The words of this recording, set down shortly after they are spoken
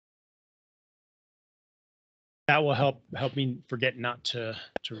that will help me forget not to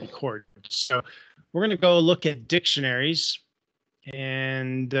record. So we're going to go look at dictionaries,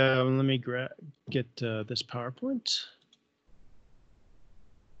 and let me get this PowerPoint.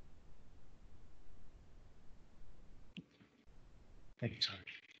 Thanks.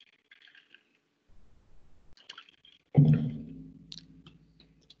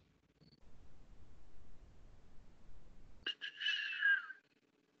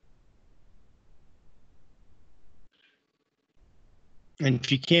 And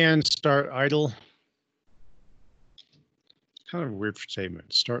if you can, start idle. It's kind of a weird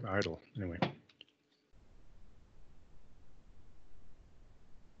statement. Start idle. Anyway.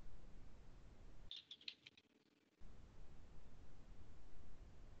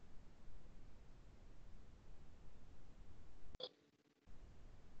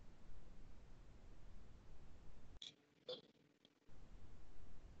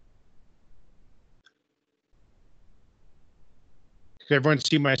 Can everyone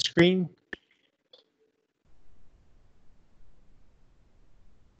see my screen?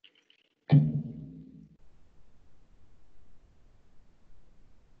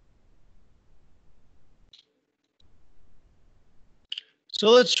 So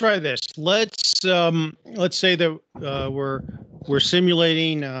let's try this. Let's say that we're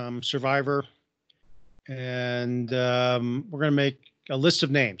simulating Survivor, and we're going to make a list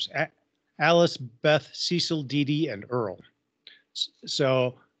of names: Alice, Beth, Cecil, Dee Dee, and Earl.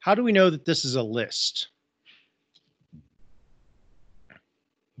 So how do we know that this is a list?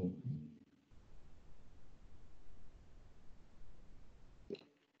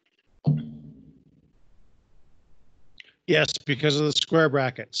 Yes, because of the square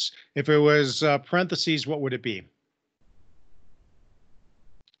brackets. If it was parentheses, what would it be?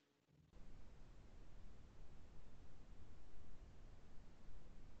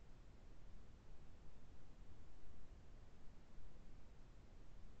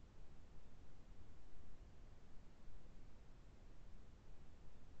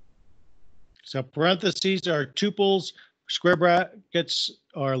 So parentheses are tuples, square brackets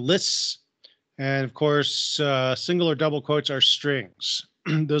are lists, and of course, single or double quotes are strings.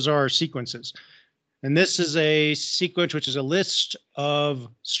 Those are our sequences. And this is a sequence, which is a list of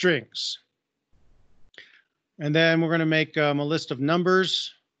strings. And then we're going to make a list of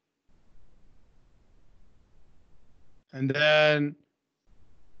numbers. And then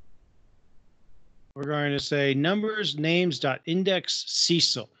we're going to say numbers, names, dot index,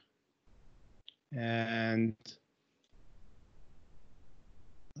 Cecil. And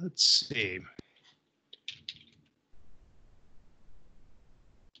let's see.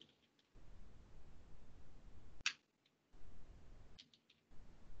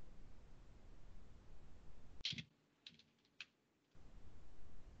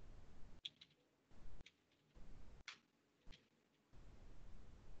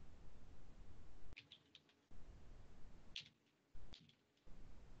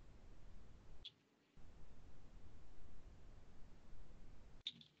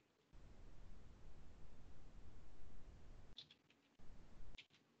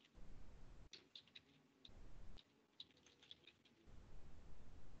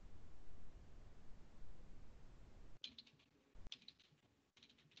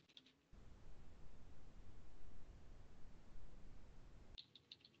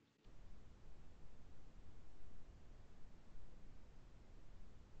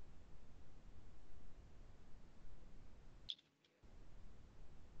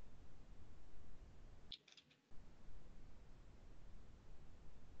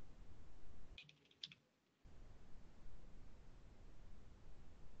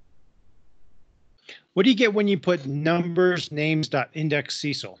 What do you get when you put numbers, names, dot index,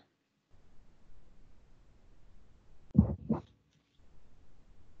 Cecil?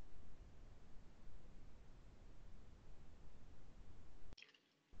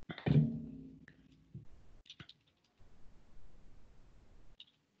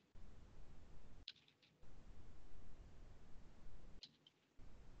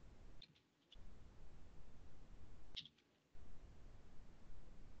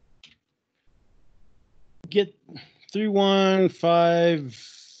 Get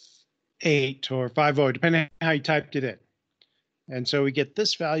 3158 or 50, depending on how you typed it in. And so we get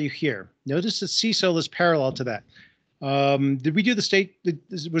this value here. Notice that Cecil is parallel to that. Did we do the state?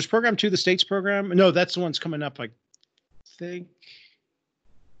 Was program 2 the states program? No, that's the one's coming up, I think.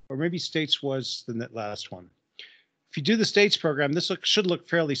 Or maybe states was the last one. If you do the states program, this should look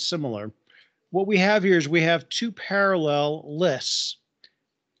fairly similar. What we have here is we have two parallel lists.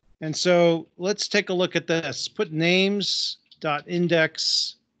 And so let's take a look at this. Put names dot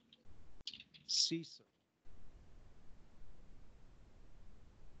index Cecil.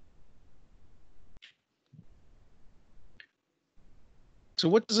 So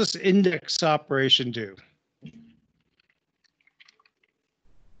what does this index operation do?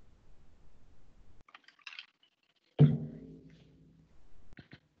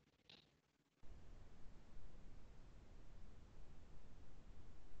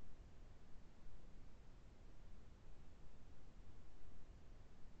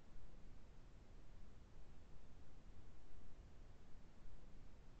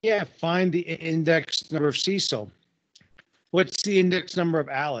 Yeah, find the index number of Cecil. What's the index number of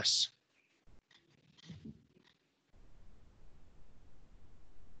Alice?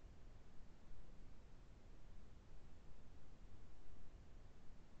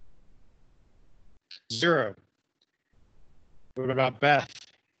 Zero. What about Beth?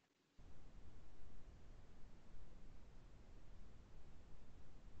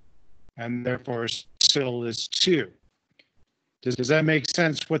 And therefore Cecil is 2. Does that make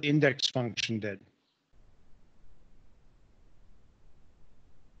sense what the index function did?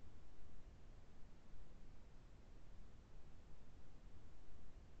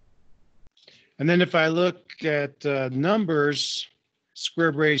 And then if I look at numbers,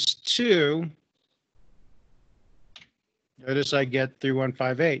 square brace 2, notice I get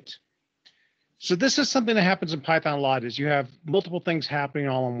 3158. So this is something that happens in Python a lot, is you have multiple things happening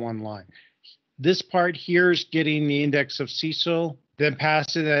all in one line. This part here is getting the index of Cecil, then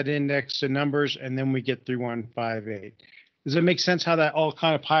passing that index to numbers, and then we get 3158. Does it make sense how that all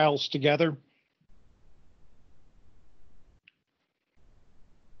kind of piles together?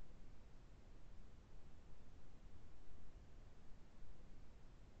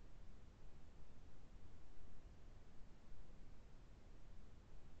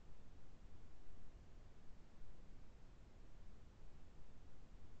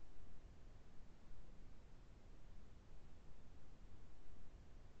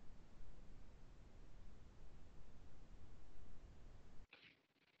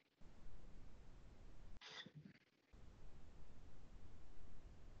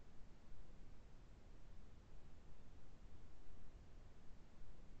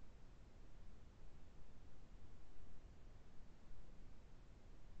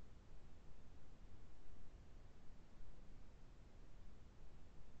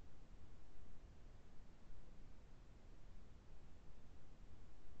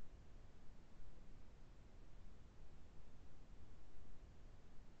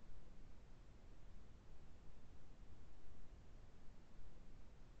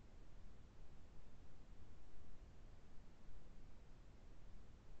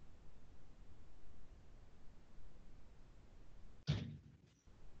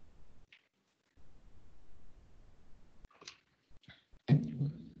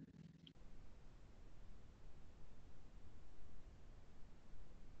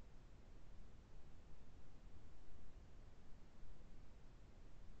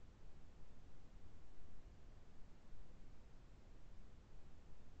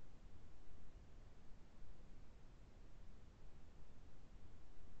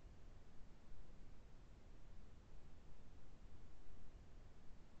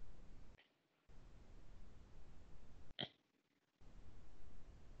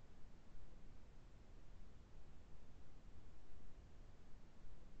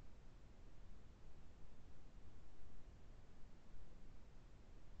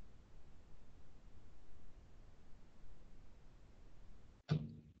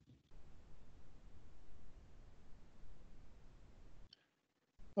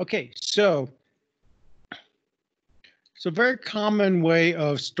 Okay, so a very common way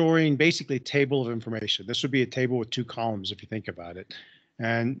of storing basically a table of information. This would be a table with 2 columns if you think about it.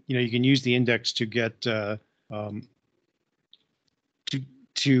 And you can use the index to get um,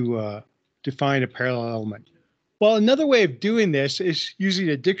 to find a parallel element. Well, another way of doing this is using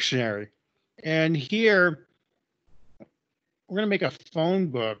a dictionary. And here we're going to make a phone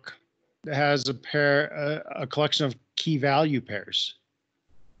book that has a collection of key value pairs.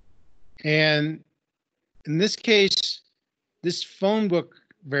 And in this case, this phone book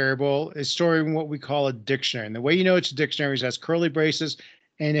variable is storing what we call a dictionary. And the way you know it's a dictionary is it has curly braces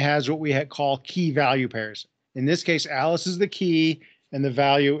and it has what we call key value pairs. In this case, Alice is the key and the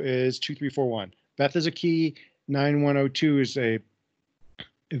value is 2341. Beth is a key, 9102 is a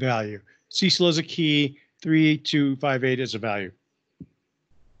value. Cecil is a key, 3258 is a value.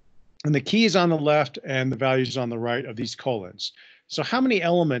 And the key is on the left and the value is on the right of these colons. So how many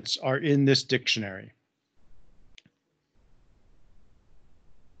elements are in this dictionary?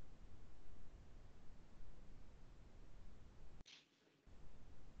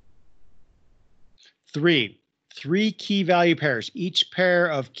 3. 3 key value pairs. Each pair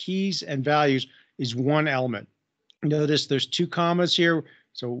of keys and values is 1 element. Notice there's 2 commas here.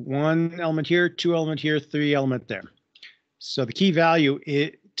 So 1 element here, 2 element here, 3 element there. So the key value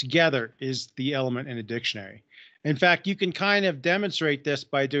together is the element in a dictionary. In fact, you can kind of demonstrate this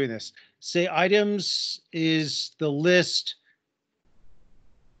by doing this. Say items is the list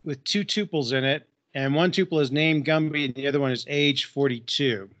with 2 tuples in it, and 1 tuple is name Gumby and the other one is age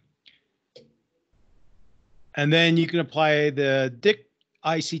 42. And then you can apply the dict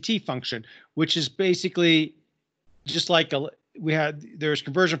function, which is basically just like there's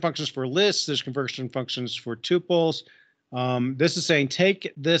conversion functions for lists, there's conversion functions for tuples. This is saying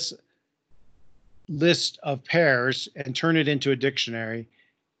take this list of pairs and turn it into a dictionary,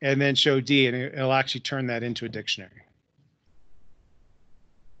 and then show D, and it'll actually turn that into a dictionary.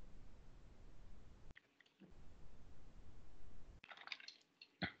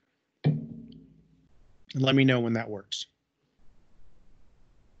 And let me know when that works.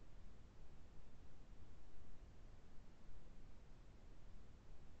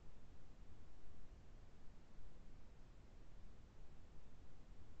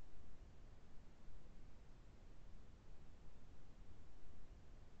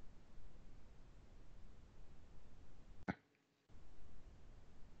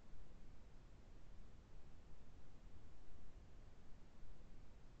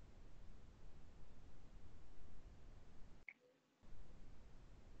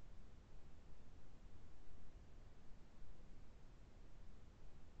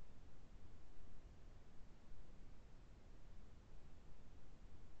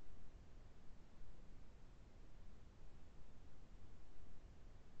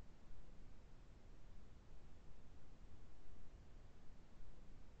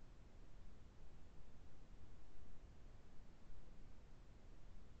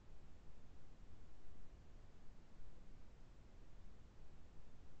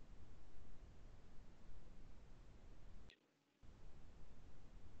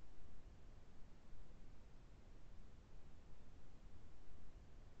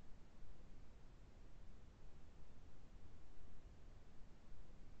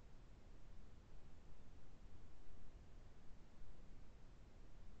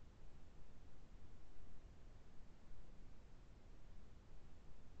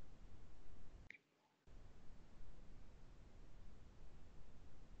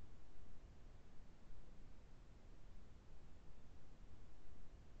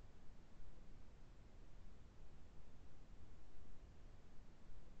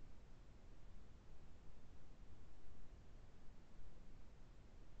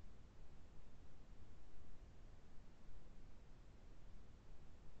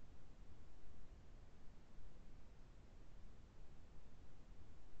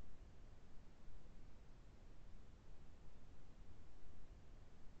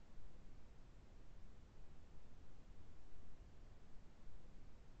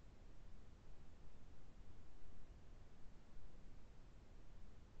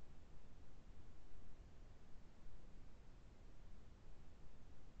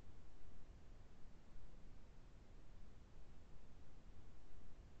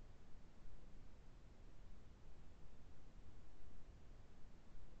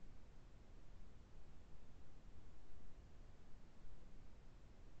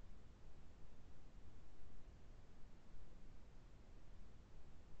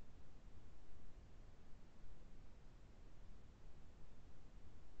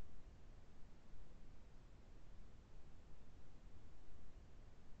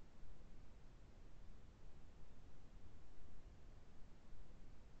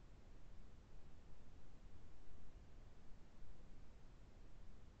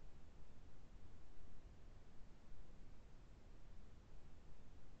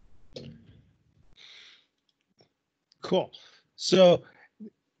 Cool. So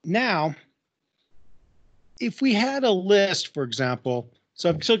now, if we had a list, for example, so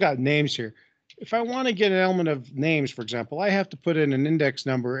I've still got names here. If I want to get an element of names, for example, I have to put in an index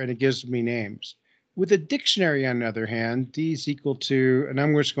number and it gives me names. With a dictionary, on the other hand, D is equal to, and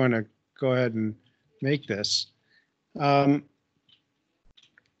I'm just going to go ahead and make this. So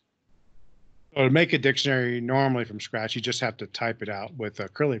to make a dictionary normally from scratch, you just have to type it out with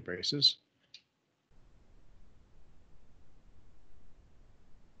curly braces.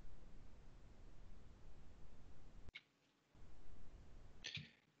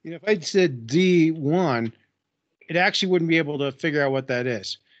 If I said D1, it actually wouldn't be able to figure out what that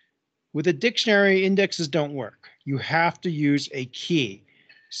is. With a dictionary, indexes don't work. You have to use a key.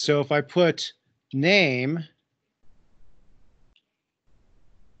 So if I put name,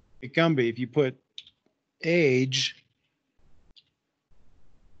 Gumby, if you put age,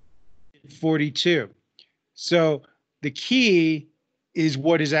 42. So The key is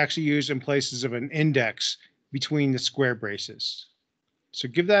what is actually used in places of an index between the square braces. So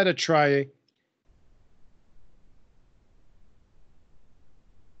give that a try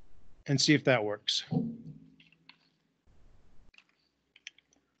and see if that works.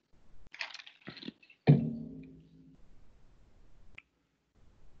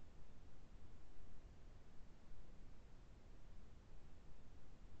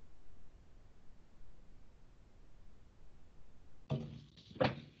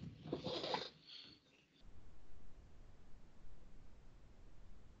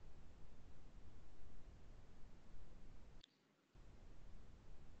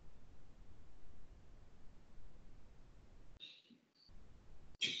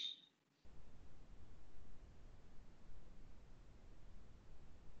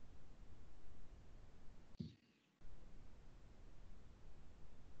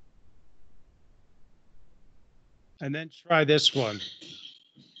 And then try this one.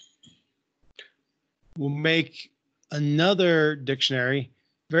 We'll make another dictionary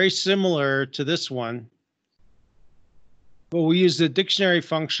very similar to this one, but we'll use the dictionary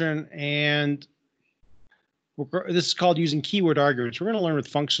function, and this is called using keyword arguments. We're going to learn with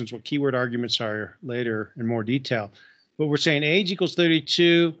functions what keyword arguments are later in more detail. But we're saying age equals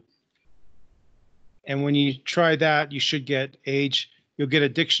 32. And when you try that, you should get age. You'll get a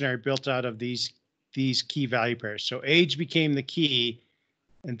dictionary built out of these key value pairs. So age became the key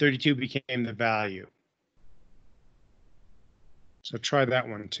and 32 became the value. So try that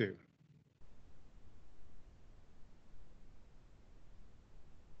one too.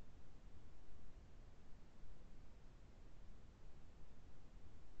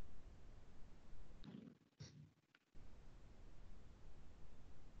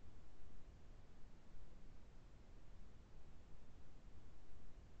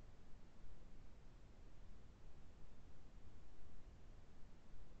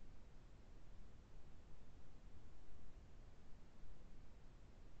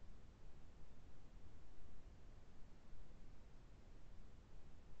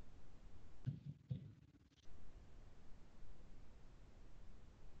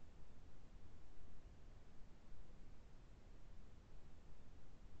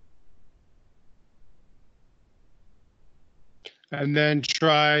 And then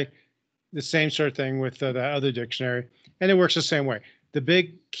try the same sort of thing with the other dictionary. And it works the same way. The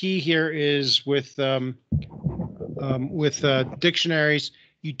big key here is with dictionaries,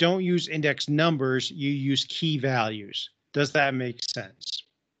 you don't use index numbers, you use key values. Does that make sense?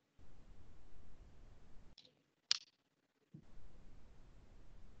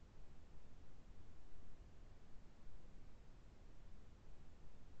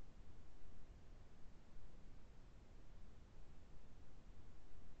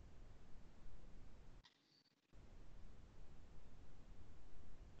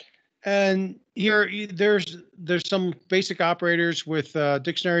 And here, there's some basic operators with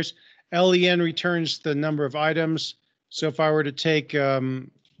dictionaries. LEN returns the number of items. So if I were to take,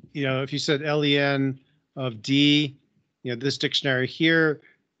 if you said LEN of D, this dictionary here,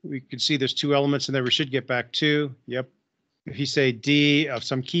 we could see there's 2 elements in there. We should get back 2. Yep. If you say D of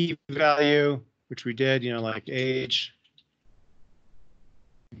some key value, which we did, like age,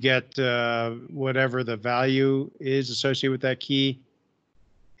 get whatever the value is associated with that key.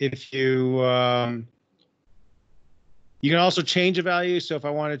 If you you can also change a value. So if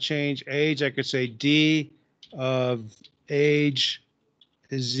I want to change age, I could say D of age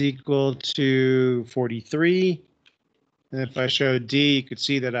is equal to 43. And if I show D, you could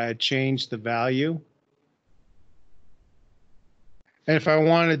see that I had changed the value. And if I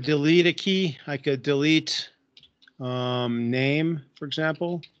want to delete a key, I could delete name, for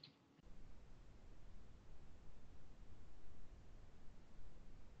example.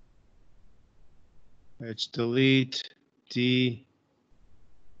 It's delete D.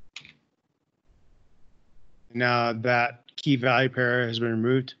 Now that key value pair has been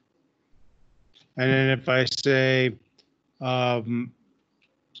removed. And then if I say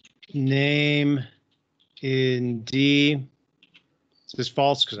name in D, this is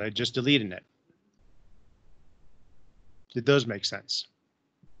false because I just deleted it. Did those make sense?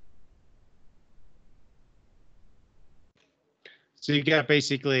 So you got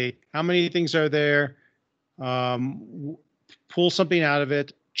basically how many things are there, pull something out of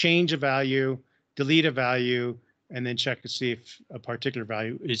it, change a value, delete a value, and then check to see if a particular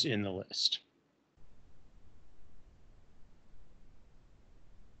value is in the list.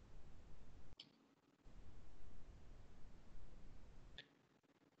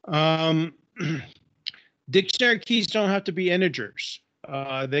 Dictionary keys don't have to be integers.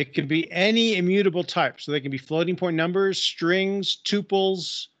 They can be any immutable type. So they can be floating point numbers, strings,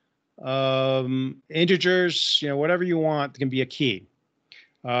 tuples, integers, whatever you want can be a key.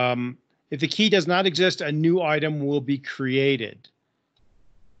 If the key does not exist, a new item will be created.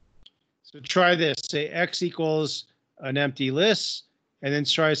 So try this, say X equals an empty list, and then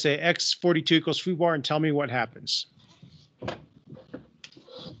try to say X42 equals foobar and tell me what happens.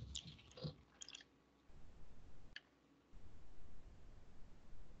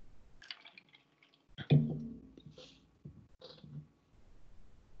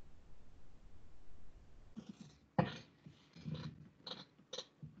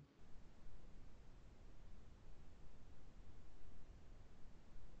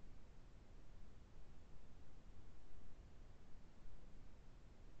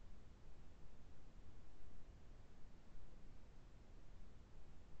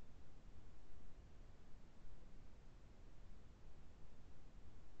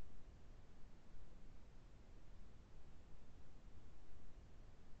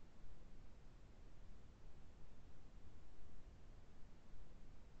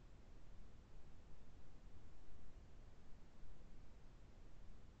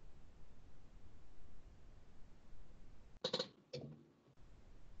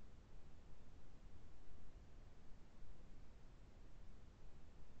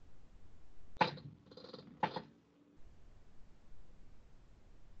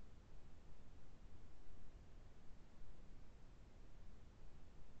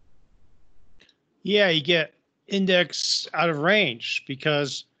 Yeah, you get index out of range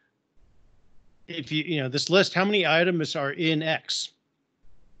because if this list, how many items are in X?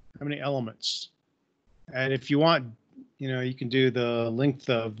 How many elements? And if you want, you can do the length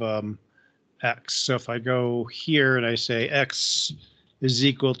of X. So if I go here and I say X is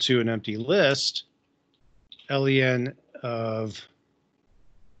equal to an empty list, len of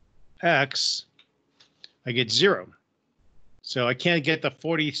X, I get 0. So I can't get the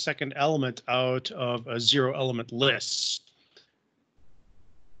 42nd element out of a 0 element list.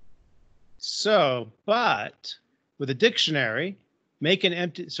 So, but with a dictionary, make an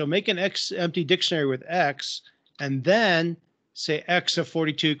empty dictionary with X, and then say X of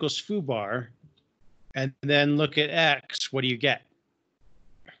 42 equals foobar, and then look at X. What do you get?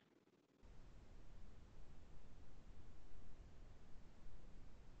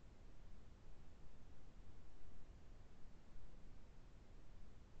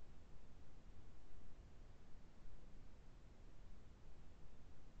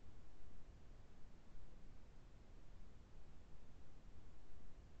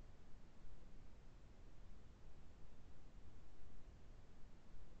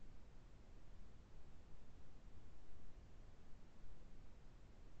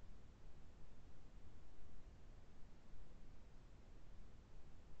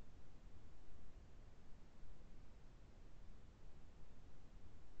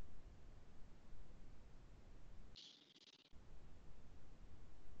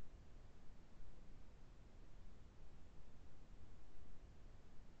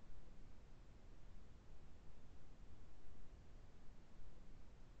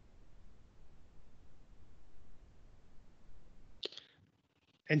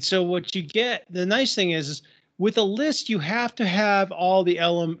 And so what you get, the nice thing is with a list, you have to have all the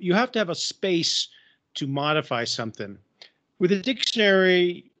elements, you have to have a space to modify something. With a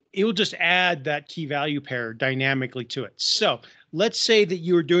dictionary, it will just add that key value pair dynamically to it. So let's say that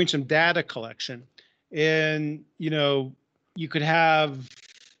you were doing some data collection and, you could have,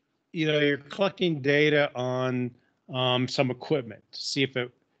 you're collecting data on some equipment to see if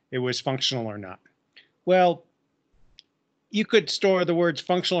it was functional or not. Well, you could store the words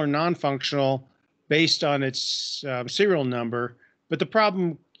functional or non-functional based on its serial number. But the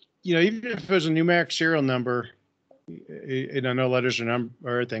problem, even if it was a numeric serial number, no letters or number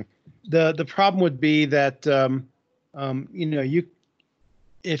or anything, the problem would be that,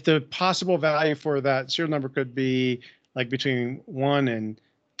 if the possible value for that serial number could be like between 1 and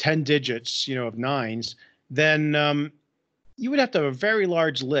 10 digits, of nines, then you would have to have a very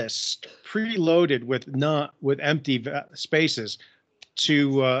large list preloaded with empty spaces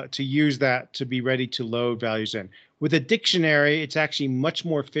to use that to be ready to load values in. With a dictionary, it's actually much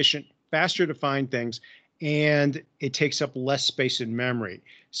more efficient, faster to find things, and it takes up less space in memory.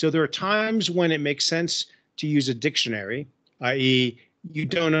 So there are times when it makes sense to use a dictionary, i.e., you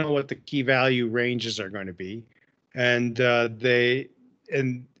don't know what the key value ranges are going to be, and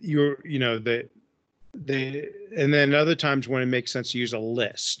and then other times when it makes sense to use a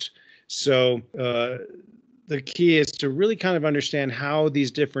list. So the key is to really kind of understand how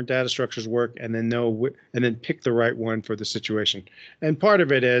these different data structures work, and then and then pick the right one for the situation. And part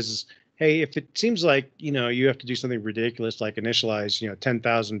of it is, hey, if it seems like, you have to do something ridiculous like initialize,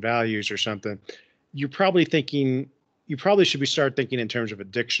 10,000 values or something, you're probably thinking, you probably should start thinking in terms of a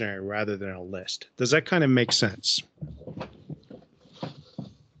dictionary rather than a list. Does that kind of make sense?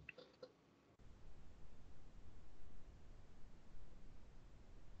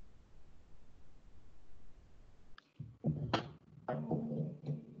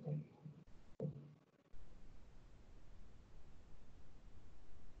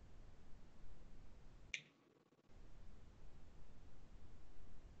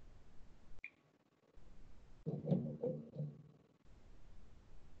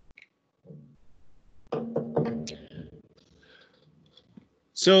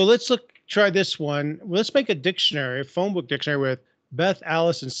 So let's try this one. Let's make a dictionary, a phone book dictionary with Beth,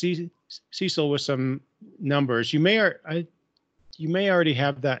 Alice, and Cecil with some numbers. You may already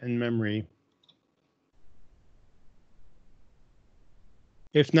have that in memory.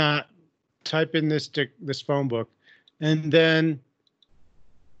 If not, type in this phone book, and then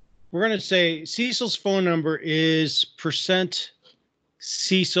we're going to say Cecil's phone number is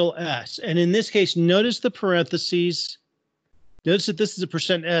 %Cecil S. And in this case, notice the parentheses. Notice that this is a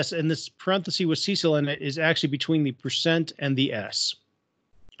 %S, and this parenthesis with Cecil in it is actually between the % and the S.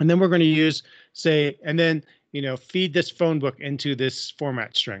 And then we're going to use, and then, feed this phone book into this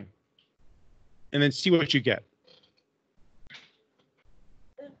format string, and then see what you get.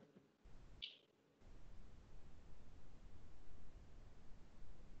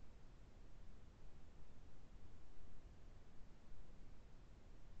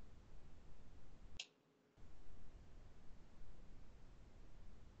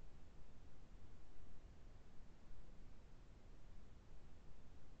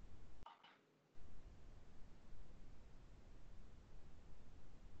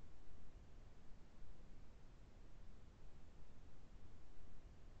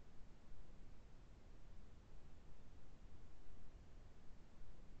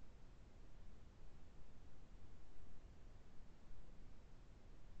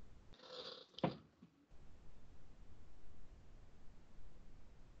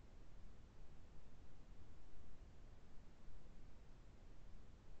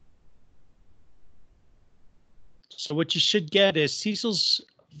 So what you should get is Cecil's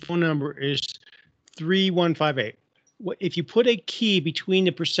phone number is 3158. If you put a key between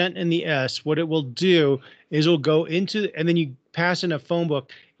the % and the S, what it will do is it'll go into, and then you pass in a phone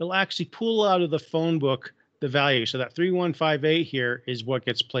book, it'll actually pull out of the phone book the value. So that 3158 here is what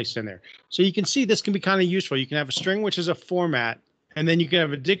gets placed in there. So you can see this can be kind of useful. You can have a string, which is a format, and then you can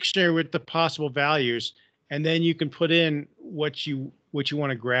have a dictionary with the possible values, and then you can put in what you want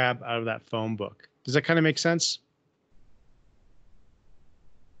to grab out of that phone book. Does that kind of make sense?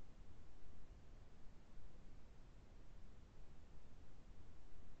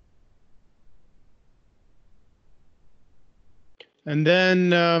 And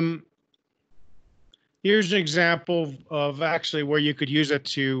then here's an example of actually where you could use it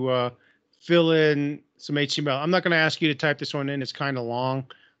to fill in some HTML. I'm not going to ask you to type this one in. It's kind of long,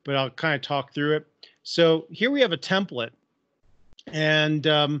 but I'll kind of talk through it. So here we have a template. And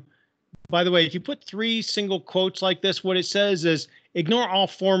by the way, if you put 3 single quotes like this, what it says is ignore all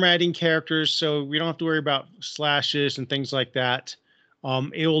formatting characters. So we don't have to worry about slashes and things like that.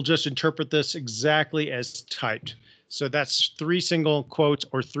 It will just interpret this exactly as typed. So that's 3 single quotes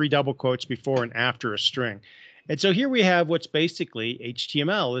or 3 double quotes before and after a string. And so here we have what's basically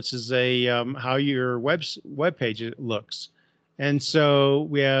HTML. This is a how your web page looks. And so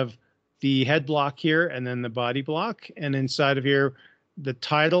we have the head block here and then the body block. And inside of here, the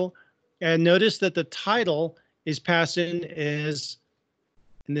title. And notice that the title is passed in this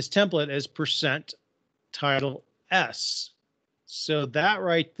template as %title S. So that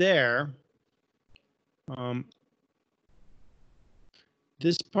right there,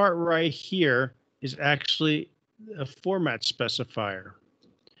 this part right here is actually a format specifier.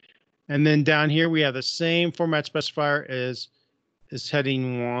 And then down here we have the same format specifier as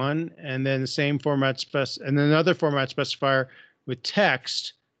heading 1, and then the same format and then another format specifier with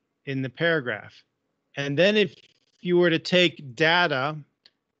text in the paragraph. And then if you were to take data,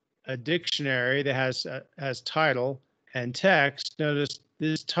 a dictionary that has title and text, notice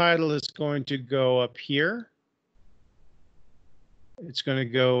this title is going to go up here. It's going to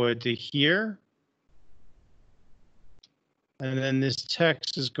go into here. And then this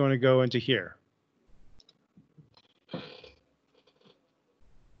text is going to go into here. And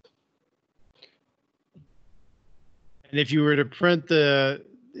if you were to print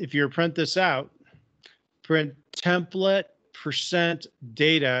this out, print template percent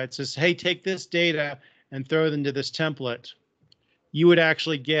data, it says, hey, take this data and throw it into this template, you would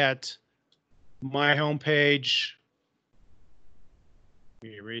actually get my homepage.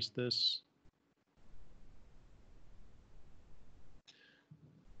 Let me erase this.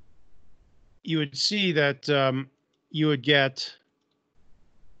 You would see that you would get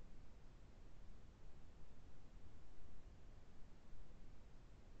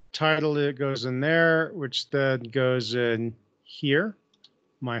title that goes in there, which then goes in here,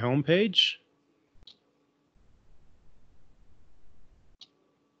 my homepage.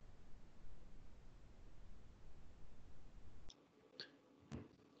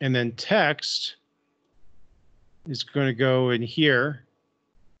 And then text is going to go in here,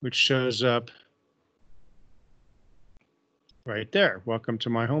 which shows up right there. Welcome to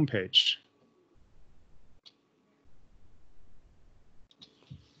my homepage.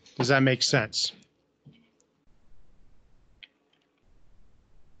 Does that make sense?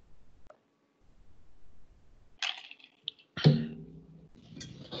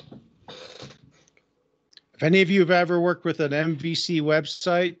 If any of you have ever worked with an MVC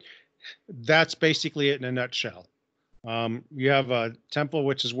website, that's basically it in a nutshell. You have a template,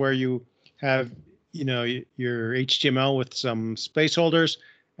 which is where you have, your HTML with some space holders,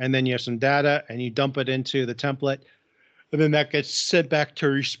 and then you have some data, and you dump it into the template, and then that gets sent back to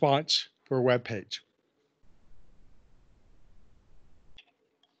response for a web page.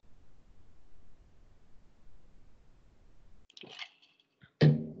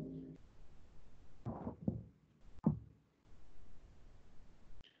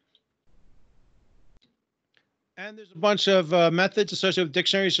 And there's a bunch of methods associated with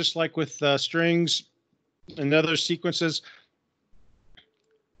dictionaries, just like with strings and other sequences.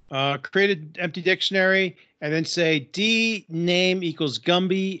 Create an empty dictionary and then say D name equals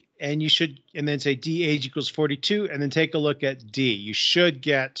Gumby, and then say D age equals 42, and then take a look at D. You should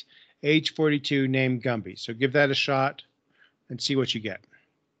get age 42 name Gumby. So give that a shot and see what you get.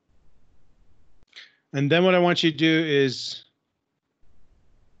 And then what I want you to do is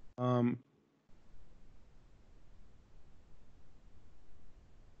so I'm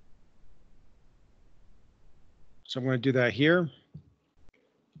going to do that here.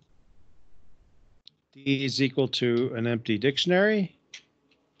 D is equal to an empty dictionary.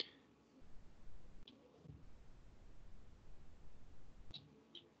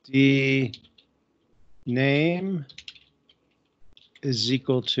 D name is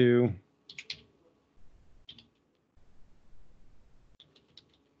equal to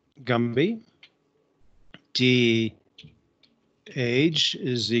Gumby. D age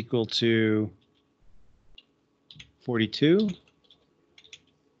is equal to 42.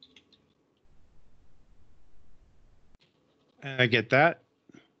 And I get that.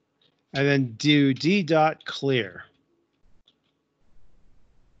 And then do D dot clear.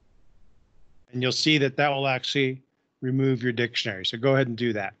 And you'll see that that will actually remove your dictionary. So go ahead and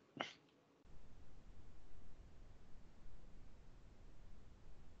do that.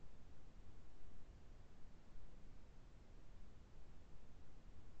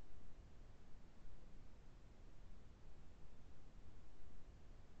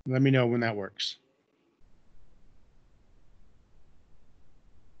 Let me know when that works.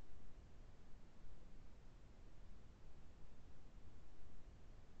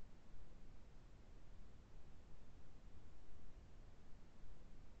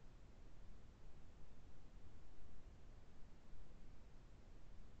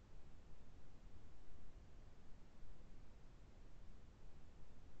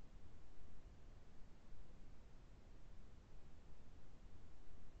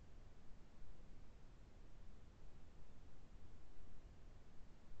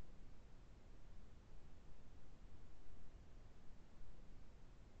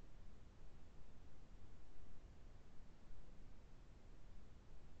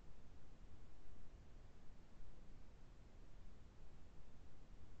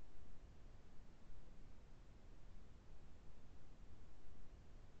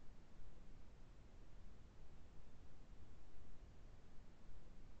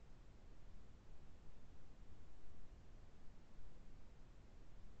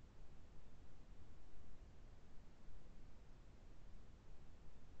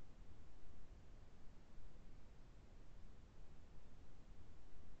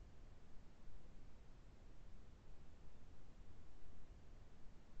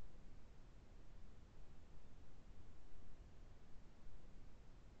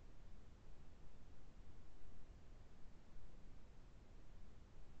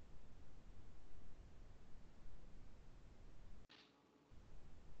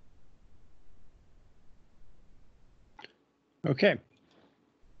 Okay.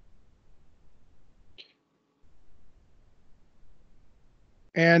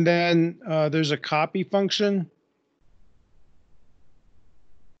 And then there's a copy function.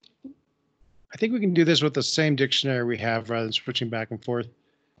 I think we can do this with the same dictionary we have rather than switching back and forth.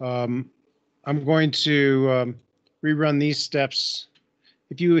 I'm going to rerun these steps.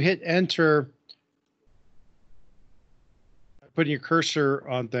 If you hit enter, putting your cursor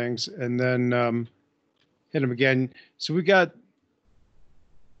on things, and then hit them again. So we got,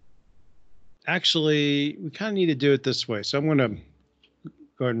 actually, we kind of need to do it this way. So I'm going to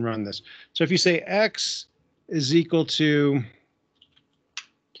go ahead and run this. So if you say X is equal to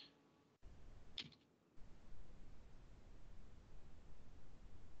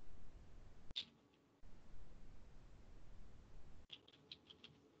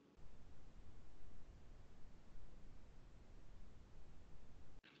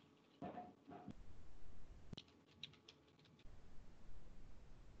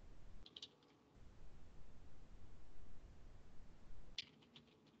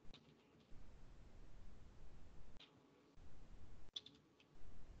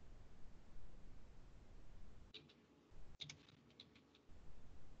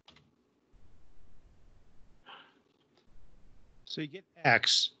so you get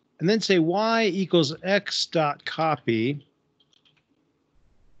X, and then say Y equals X dot copy,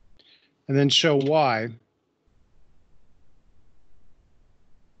 and then show Y.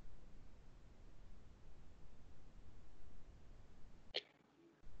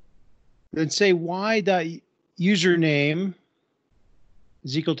 Then say Y dot username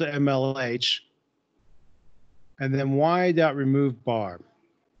is equal to MLH, and then Y dot remove bar.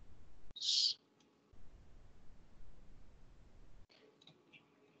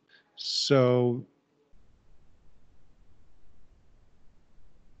 So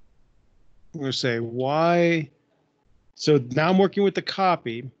I'm going to say Y. So now I'm working with the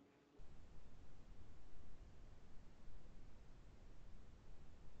copy.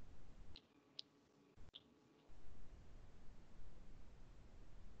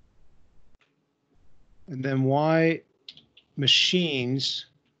 And then Y machines.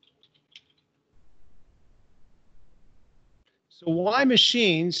 So Y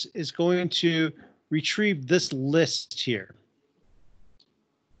machines is going to retrieve this list here.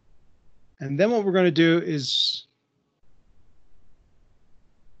 And then what we're going to do is,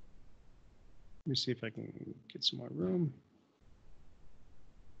 let me see if I can get some more room.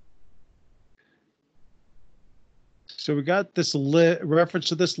 So we got this reference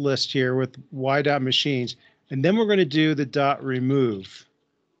to this list here with Y dot machines, and then we're going to do the dot remove,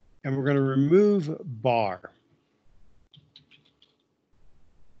 and we're going to remove bar.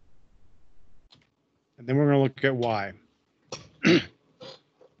 And then we're going to look at Y.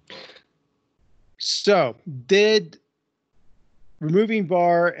 So did removing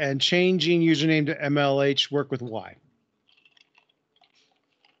bar and changing username to MLH work with Y?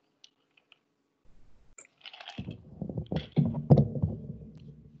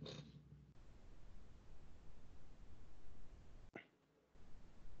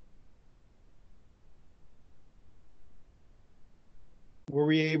 Were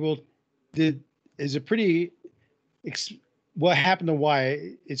we able, is it pretty, what happened to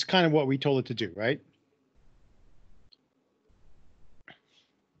Y? It's kind of what we told it to do, right?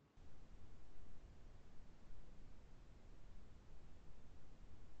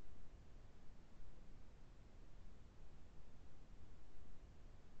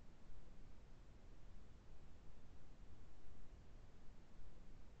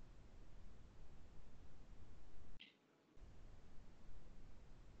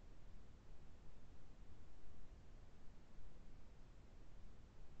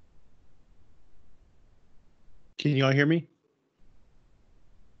 Can you all hear me?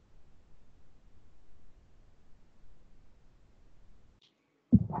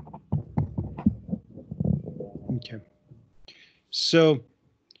 Okay. So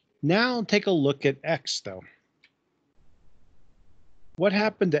now take a look at X though. What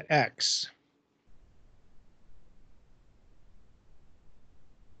happened to X?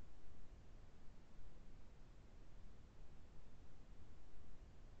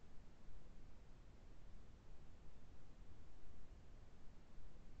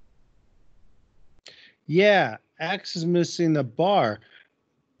 Yeah, X is missing the bar.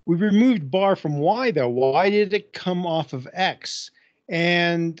 We removed bar from Y though. Why did it come off of X?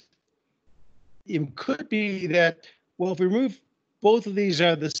 And it could be that, well, if we remove both of these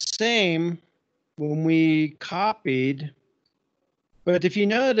are the same when we copied, but if you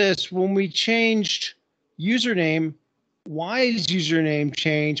notice, when we changed username, Y's username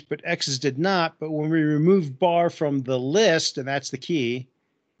changed, but X's did not. But when we removed bar from the list, and that's the key,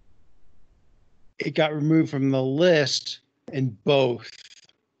 it got removed from the list in both.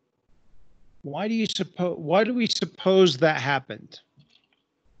 Why do we suppose that happened?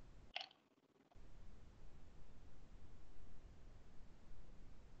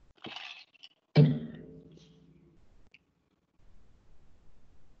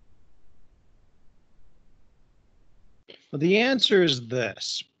 Well, the answer is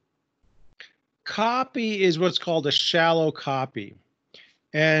this. Copy is what's called a shallow copy.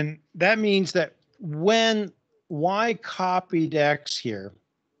 And that means that when Y copied X here,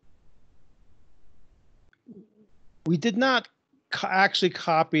 we did not actually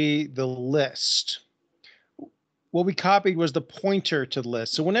copy the list. What we copied was the pointer to the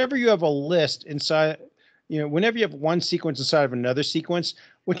list. So whenever you have a list inside, whenever you have one sequence inside of another sequence,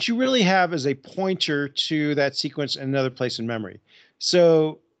 what you really have is a pointer to that sequence in another place in memory.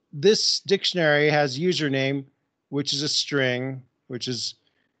 So this dictionary has username, which is a string, which is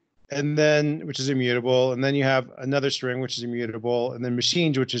immutable, and then you have another string which is immutable, and then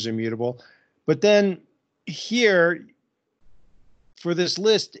machines, which is immutable. But then here for this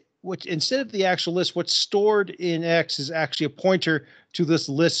list, which instead of the actual list, what's stored in X is actually a pointer to this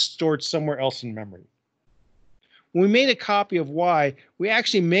list stored somewhere else in memory. When we made a copy of Y, we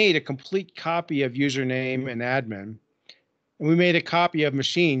actually made a complete copy of username and admin, and we made a copy of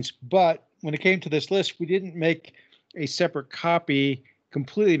machines. But when it came to this list, we didn't make a separate copy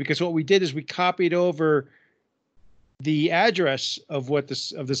completely, because what we did is we copied over the address of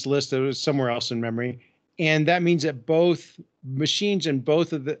this list that was somewhere else in memory, and that means that both machines and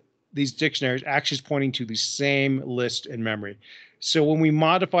both of these dictionaries actually is pointing to the same list in memory. So when we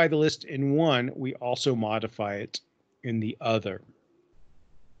modify the list in one, we also modify it in the other.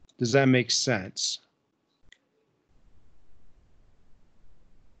 Does that make sense?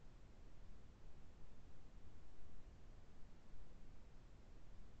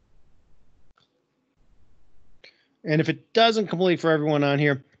 And if it doesn't complete for everyone on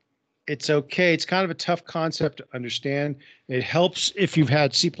here, it's okay. It's kind of a tough concept to understand. It helps if you've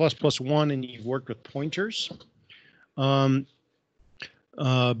had C++1 and you've worked with pointers.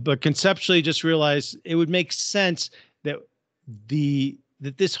 But conceptually, just realize it would make sense that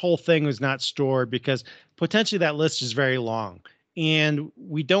this whole thing was not stored, because potentially that list is very long, and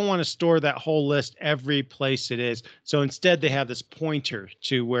we don't want to store that whole list every place it is. So instead, they have this pointer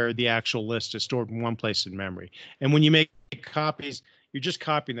to where the actual list is stored in one place in memory. And when you make copies, you're just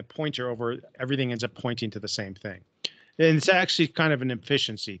copying the pointer over. Everything ends up pointing to the same thing. And it's actually kind of an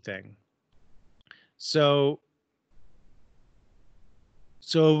efficiency thing. So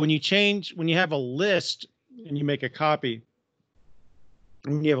when you have a list and you make a copy,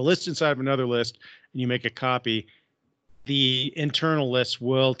 when you have a list inside of another list and you make a copy, the internal list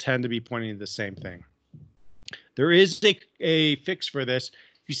will tend to be pointing to the same thing. There is a fix for this.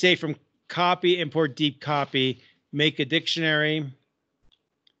 If you say from copy, import deep copy, make a dictionary,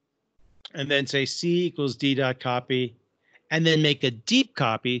 and then say C equals D dot copy, and then make a deep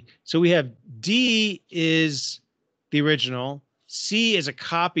copy. So we have D is the original, C is a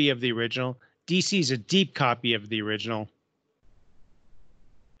copy of the original, DC is a deep copy of the original.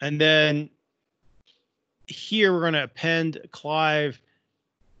 And then here we're going to append Clive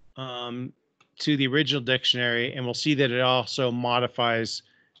to the original dictionary, and we'll see that it also modifies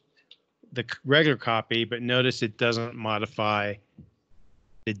the regular copy, but notice it doesn't modify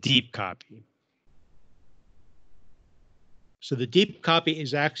the deep copy. So the deep copy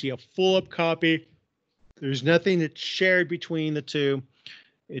is actually a full-up copy. There's nothing that's shared between the two.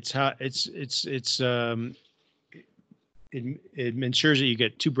 It ensures that you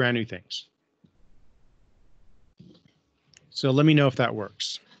get two brand new things. So let me know if that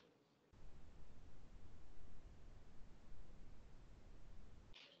works.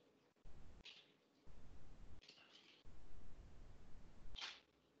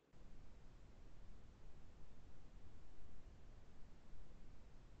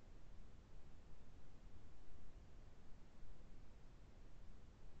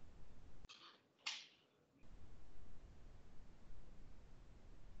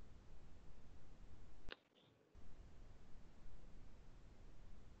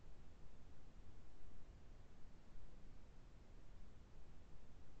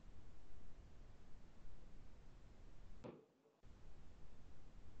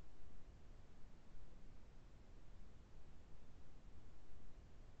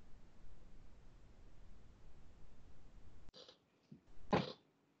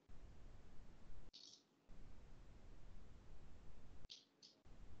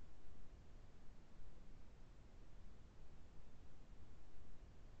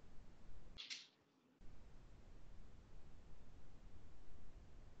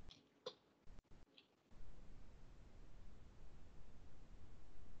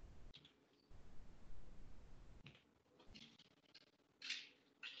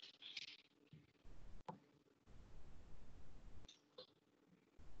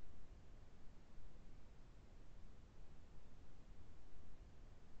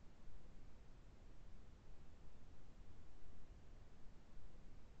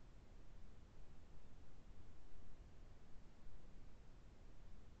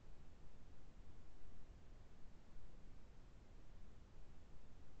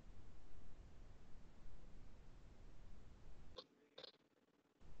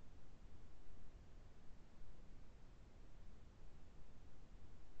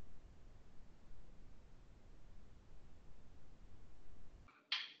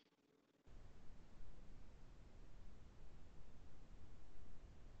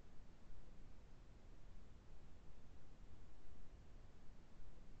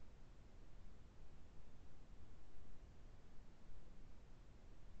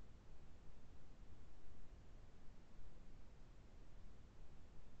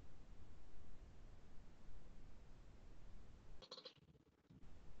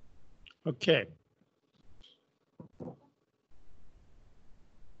 Okay.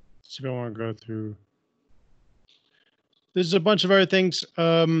 So if I want to go through, there's a bunch of other things.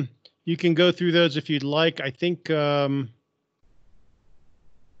 You can go through those if you'd like. I think I'm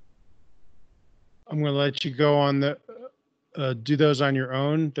going to let you go on the do those on your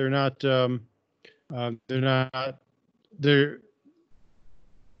own. They're not they're not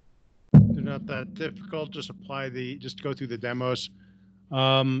that difficult. Just go through the demos.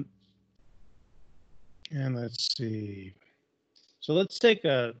 Um, and let's see. So let's take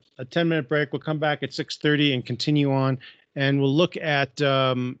a 10-minute break. We'll come back at 6:30 and continue on, and we'll look at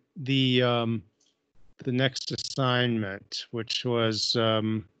the next assignment, which was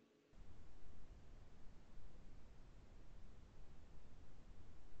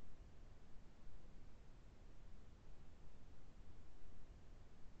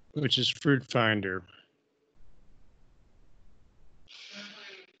Fruit Finder.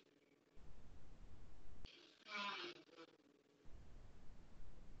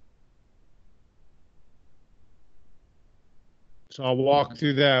 So I'll walk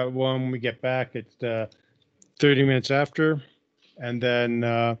through that when we get back at 30 minutes after, and then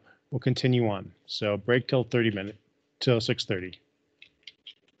we'll continue on. So break till 30 minutes, till 6:30.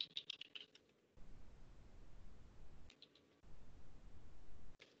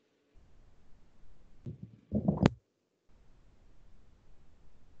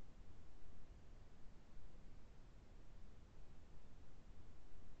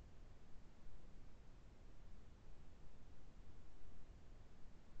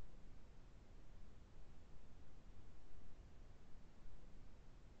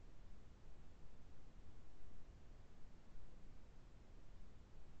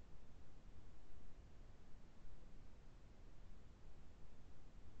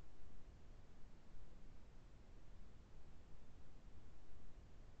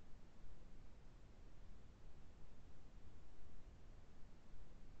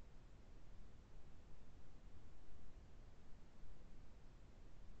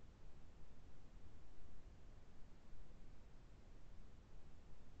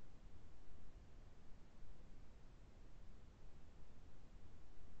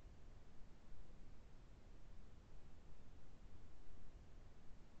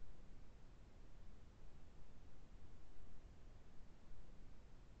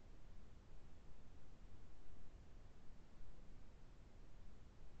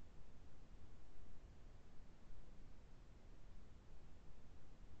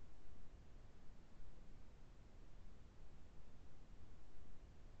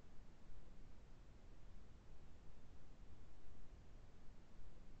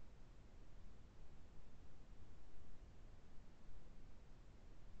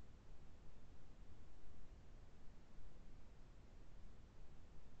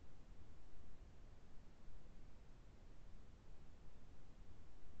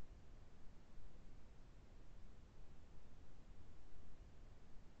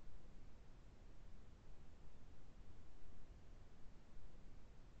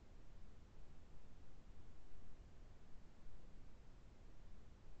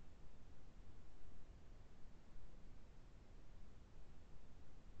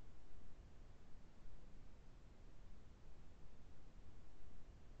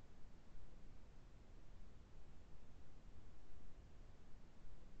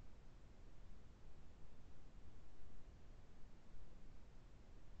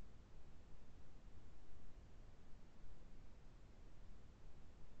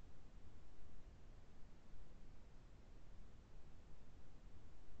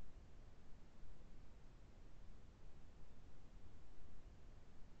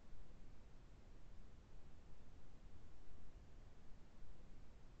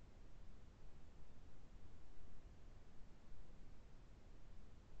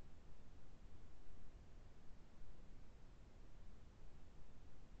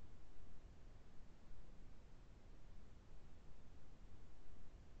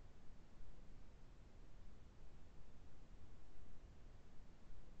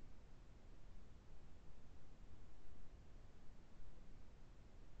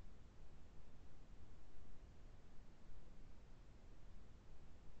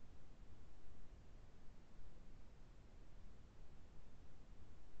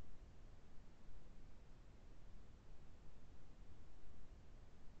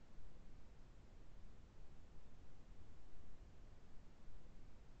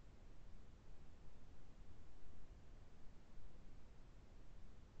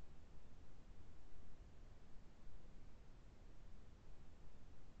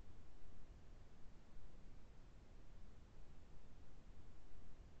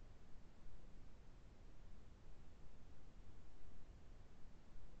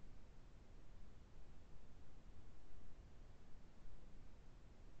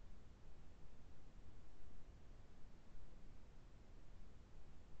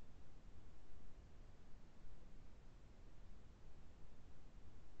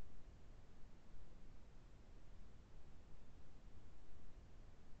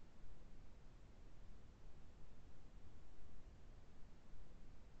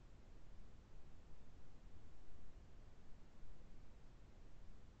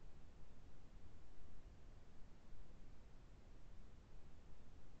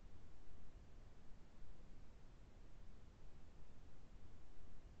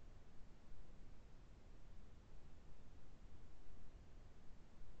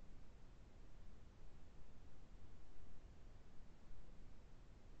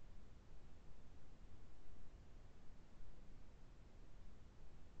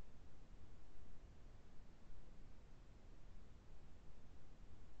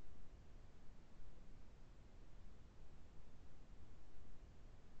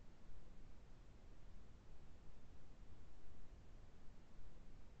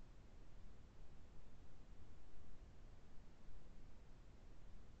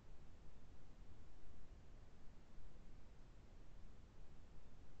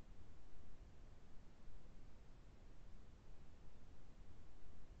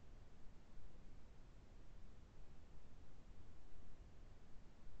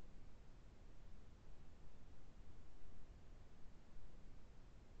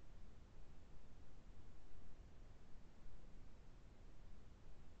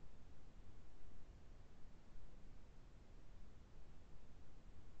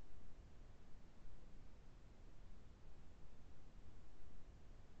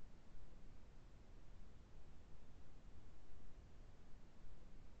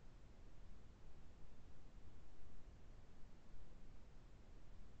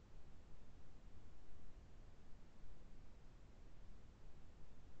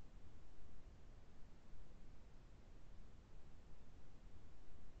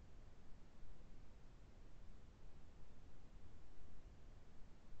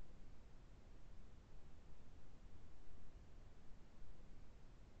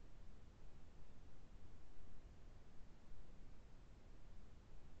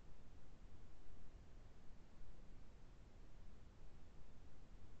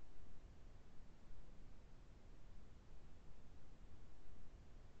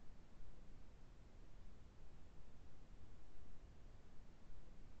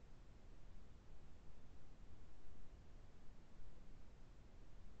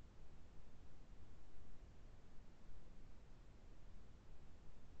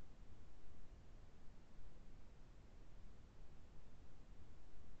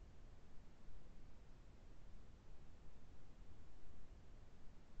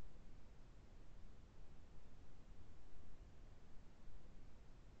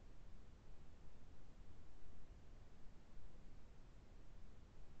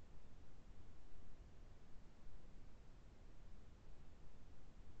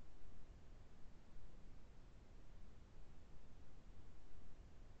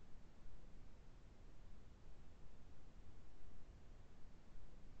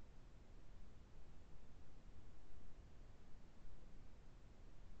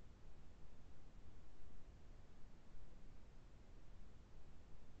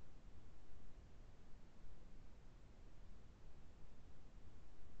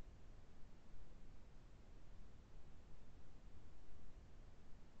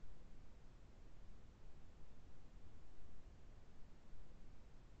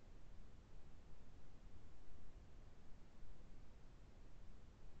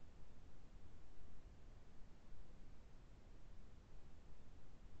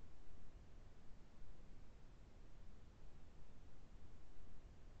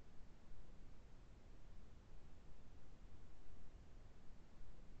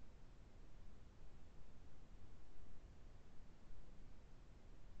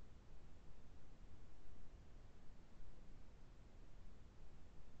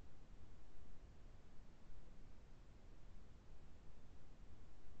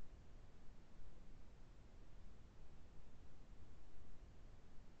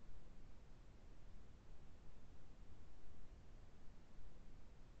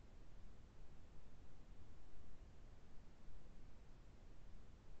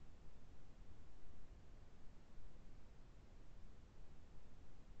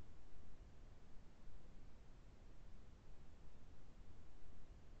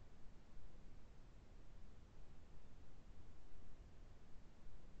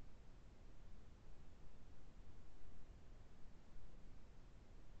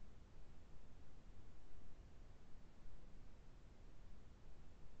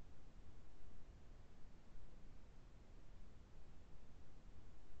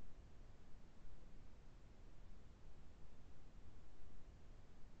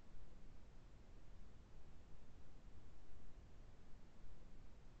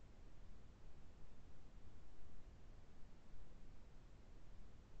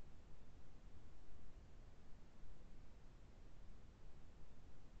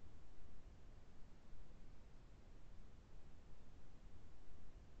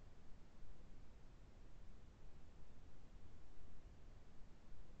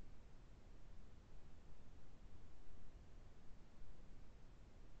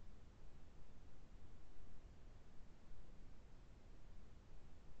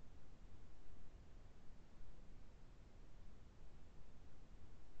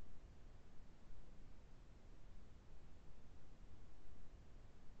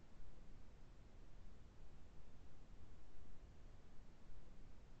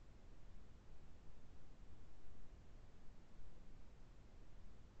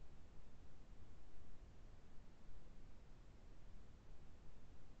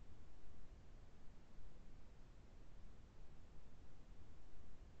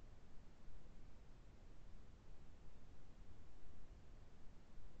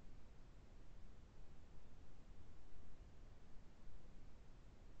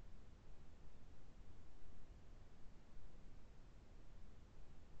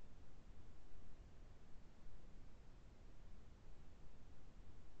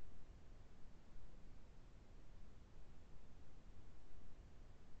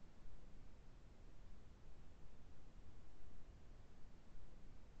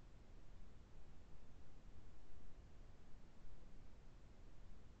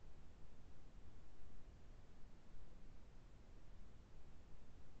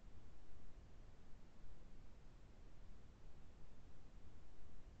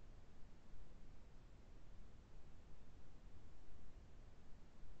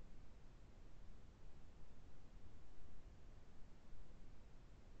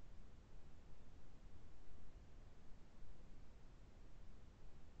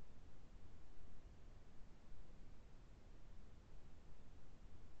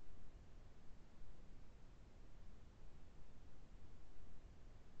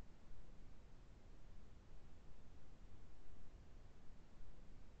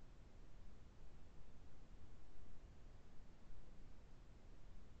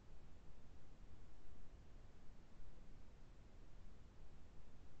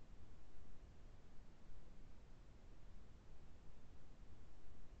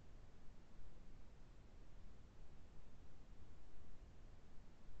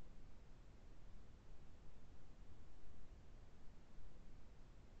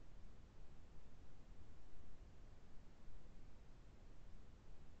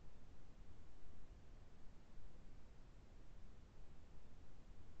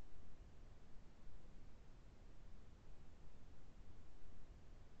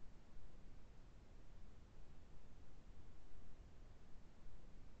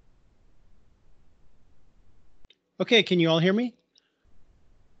 Okay, can you all hear me?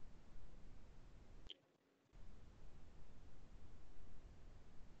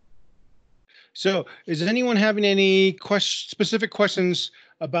 So is anyone having any specific questions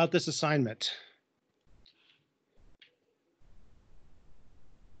about this assignment?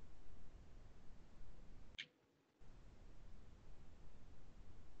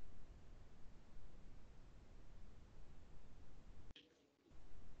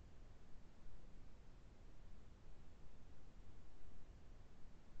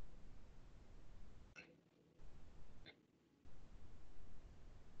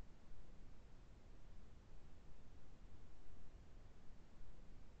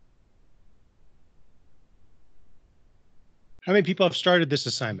 How many people have started this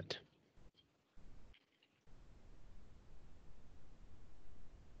assignment?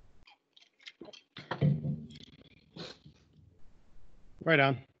 Right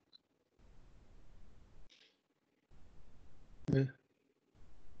on. Yeah.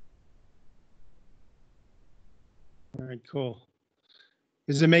 All right, cool.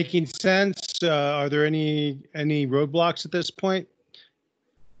 Is it making sense? Are there any roadblocks at this point?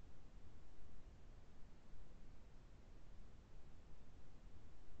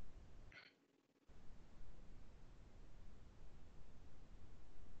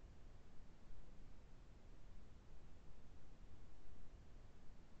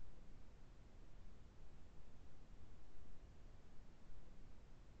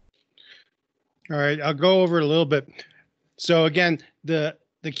 All right, I'll go over it a little bit. So again, the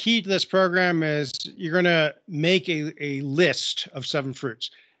key to this program is you're going to make a list of 7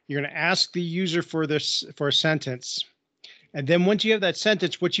 fruits. You're going to ask the user for a sentence. And then once you have that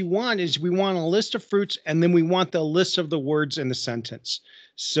sentence, what you want is we want a list of fruits, and then we want the list of the words in the sentence.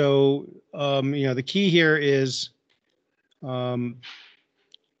 So, the key here is, let me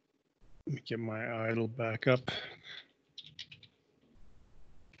get my idle back up.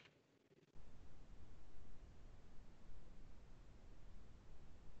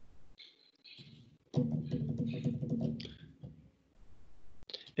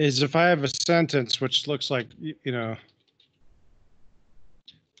 Is if I have a sentence which looks like,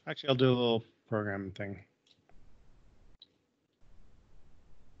 actually, I'll do a little programming thing.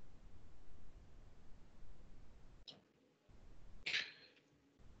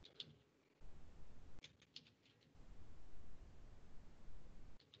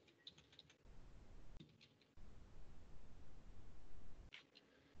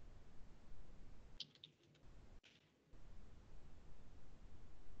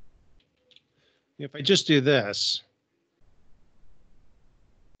 If I just do this,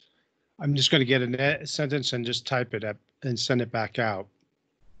 I'm just going to get a sentence and just type it up and send it back out.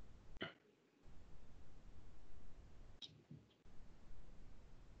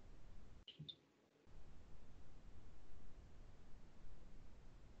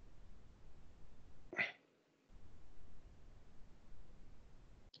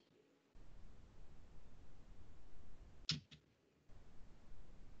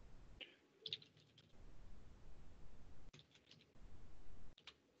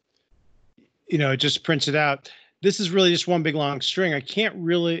 It just prints it out. This is really just one big long string. I can't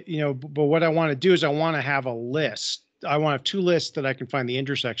really, but what I want to do is I want to have a list. I want to have 2 lists that I can find the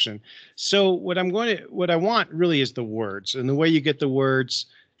intersection. So what I want really is the words. And the way you get the words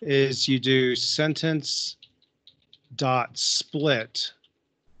is you do sentence dot split,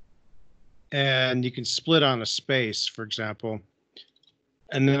 and you can split on a space, for example,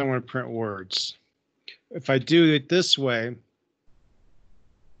 and then I want to print words. If I do it this way,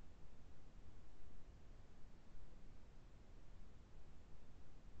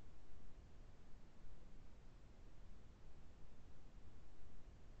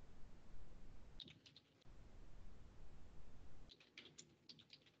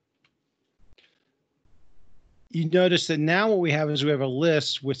 you notice that now what we have is we have a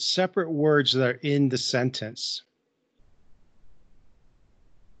list with separate words that are in the sentence.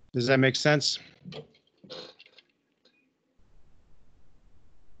 Does that make sense?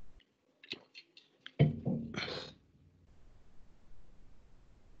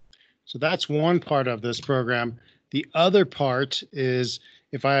 So that's one part of this program. The other part is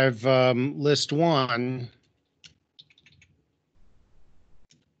if I have list 1,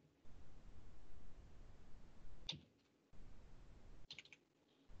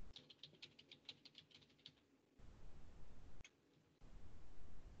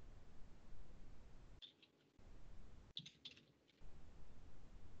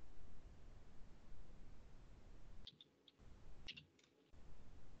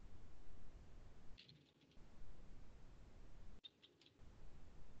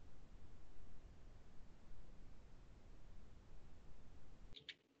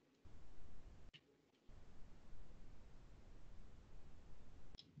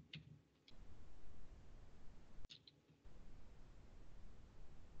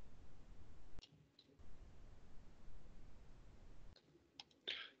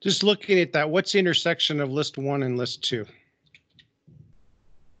 Just looking at that, what's the intersection of list 1 and list 2?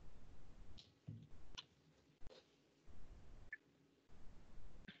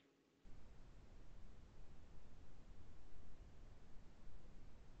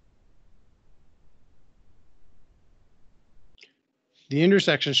 The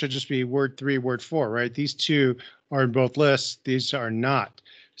intersection should just be word 3, word 4, right? These two are in both lists. These are not.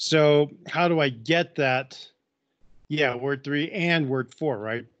 So how do I get that? Yeah, word 3 and word 4,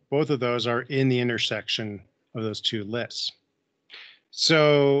 right? Both of those are in the intersection of those two lists.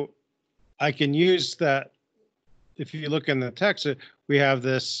 So I can use that. If you look in the text, we have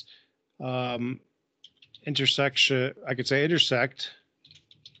this intersection. I could say intersect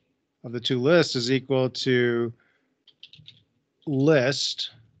of the two lists is equal to list,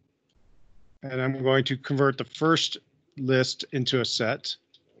 and I'm going to convert the first list into a set.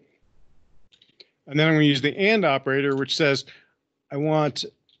 And then I'm going to use the AND operator, which says I want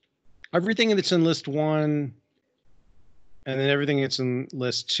everything that's in list 1 and then everything that's in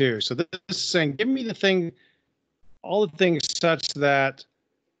list 2. So this is saying, give me the thing, all the things such that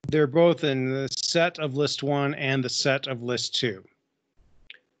they're both in the set of list 1 and the set of list 2.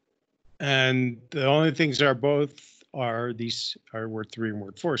 And the only things that are both are these are word 3 and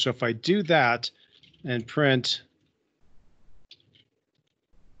word 4. So if I do that and print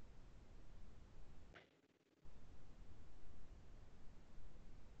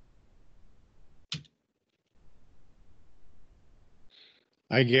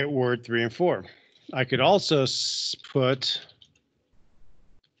I get word 3 and 4. I could also put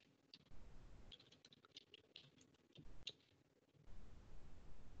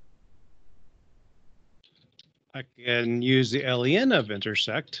I can use the len of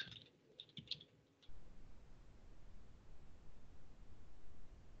intersect.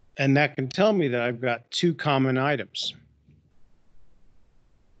 And that can tell me that I've got two common items.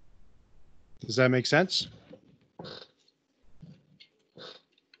 Does that make sense?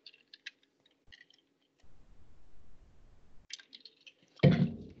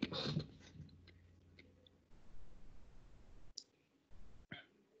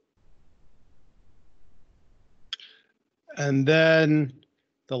 And then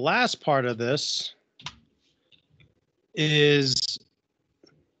the last part of this is,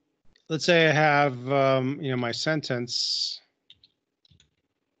 let's say I have, my sentence.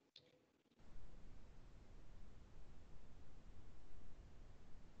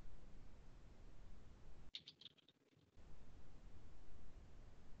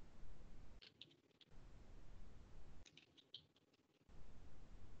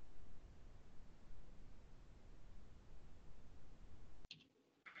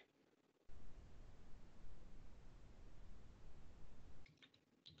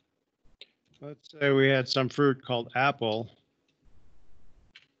 Let's say we had some fruit called apple.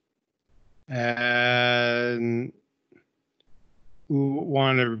 And we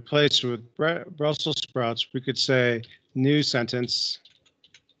want to replace it with Brussels sprouts. We could say new sentence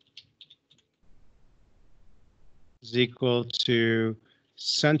is equal to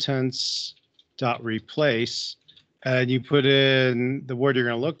sentence dot replace, and you put in the word you're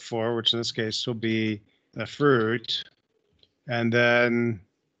going to look for, which in this case will be the fruit, and then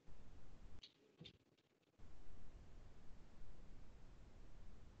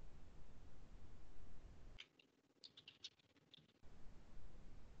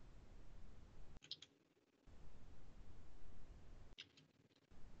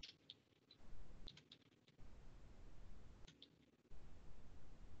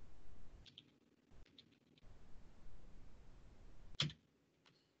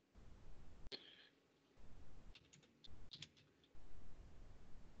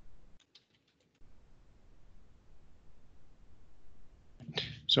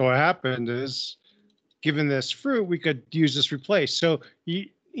so what happened is, given this fruit, we could use this replace. So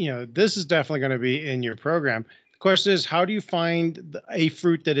this is definitely going to be in your program. The question is, how do you find a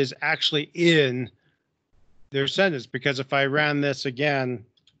fruit that is actually in their sentence? Because if I ran this again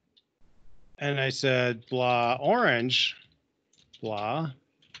and I said blah orange, blah,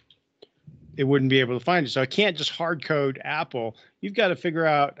 it wouldn't be able to find it. So I can't just hard code apple. You've got to figure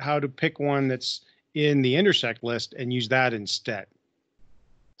out how to pick one that's in the intersect list and use that instead.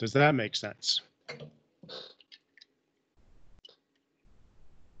 Does that make sense?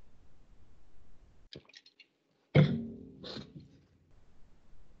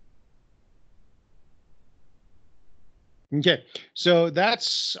 Okay, so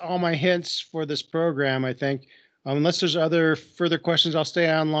that's all my hints for this program, I think. Unless there's other further questions, I'll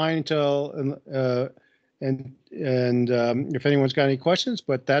stay online until and if anyone's got any questions,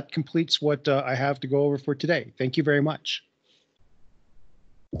 but that completes what I have to go over for today. Thank you very much.